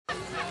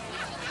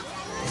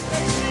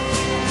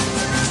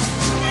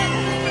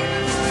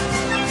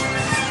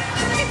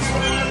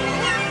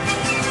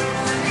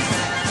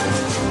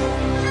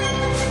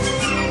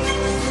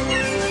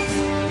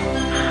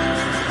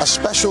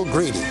social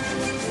greedy,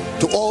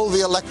 to all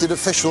the elected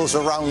officials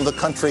around the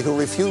country who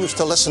refuse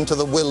to listen to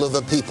the will of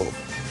the people,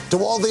 to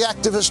all the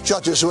activist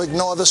judges who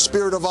ignore the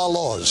spirit of our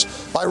laws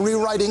by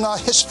rewriting our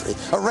history,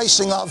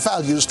 erasing our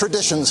values,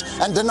 traditions,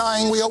 and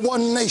denying we are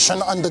one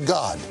nation under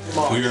God.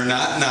 We are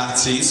not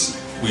Nazis.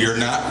 We are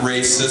not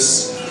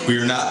racists. We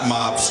are not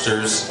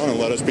mobsters.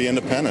 Let us be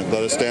independent.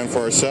 Let us stand for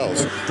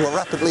ourselves. To a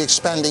rapidly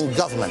expanding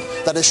government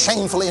that has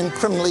shamefully and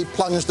criminally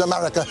plunged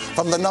America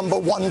from the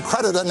 #1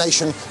 creditor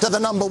nation to the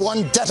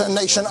 #1 debtor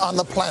nation on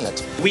the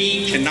planet.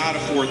 We cannot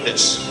afford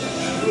this.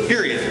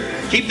 Period.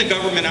 Keep the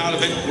government out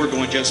of it. We're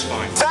doing just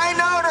fine. Say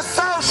no to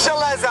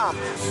socialism.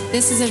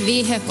 This is a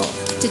vehicle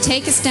to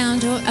take us down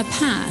to a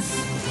path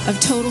of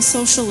total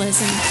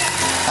socialism.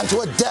 And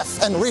to a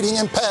deaf and reading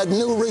impaired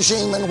new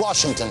regime in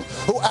Washington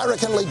who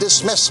arrogantly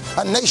dismiss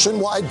a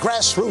nationwide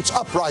grassroots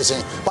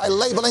uprising by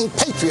labeling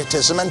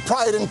patriotism and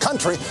pride in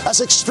country as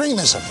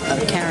extremism.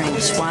 Of carrying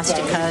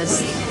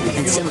swastikas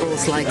and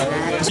symbols like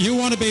that. You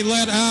want to be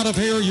let out of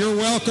here, you're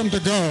welcome to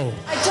go.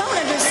 I don't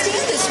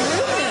understand this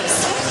rudeness.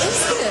 What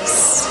is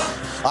this?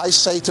 I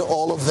say to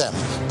all of them,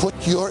 put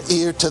your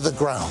ear to the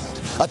ground.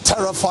 A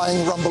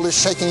terrifying rumble is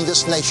shaking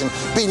this nation,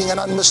 beating an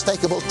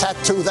unmistakable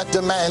tattoo that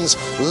demands,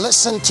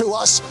 listen to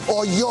us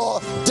or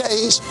your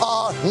days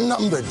are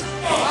numbered.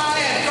 I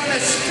am going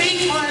to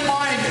speak my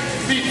mind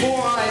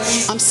before I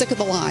leave. I'm sick of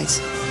the lies.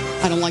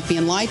 I don't like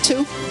being lied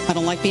to. I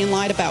don't like being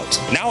lied about.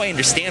 Now I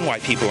understand why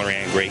people are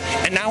angry,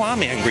 and now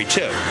I'm angry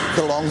too.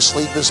 The long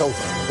sleep is over.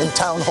 In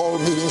town hall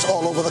meetings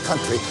all over the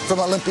country,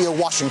 from Olympia,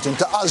 Washington,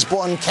 to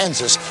Osborne,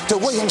 Kansas, to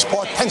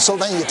Williamsport,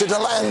 Pennsylvania, to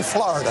DeLand,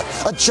 Florida,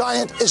 a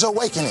giant is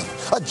awakening,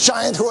 a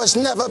giant who has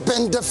never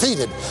been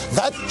defeated.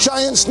 That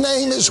giant's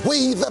name is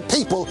we the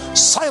people,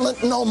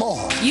 silent no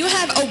more. You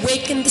have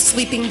awakened the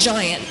sleeping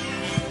giant.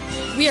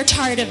 We are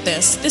tired of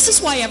this. This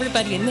is why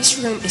everybody in this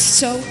room is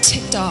so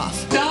ticked off.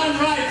 Done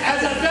right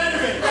as a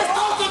veteran.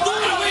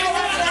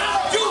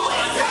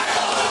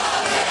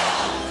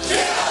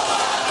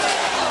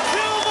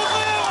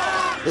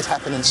 It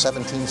happened in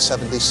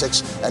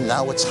 1776, and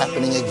now it's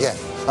happening again.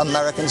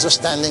 Americans are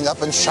standing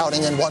up and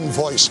shouting in one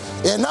voice,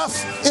 enough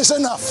is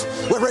enough.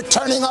 We're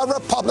returning our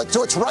republic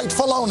to its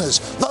rightful owners,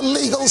 the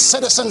legal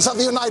citizens of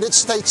the United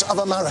States of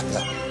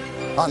America.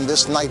 On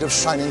this night of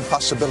shining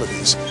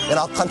possibilities, in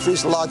our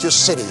country's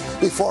largest city,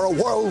 before a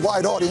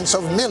worldwide audience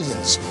of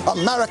millions,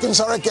 Americans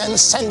are again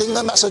sending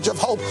the message of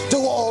hope to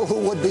all who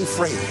would be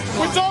free.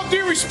 With all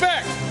due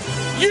respect,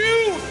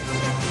 you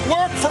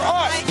work for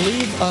us.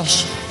 Leave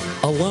us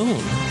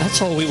alone.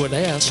 That's all we would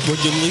ask.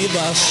 Would you leave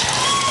us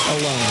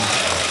alone?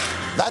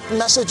 That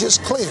message is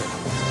clear.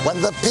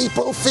 When the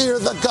people fear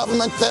the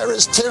government, there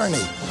is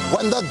tyranny.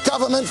 When the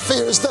government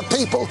fears the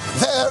people,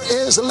 there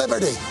is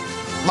liberty.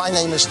 My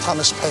name is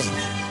Thomas Paine.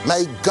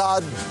 May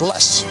God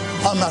bless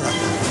America.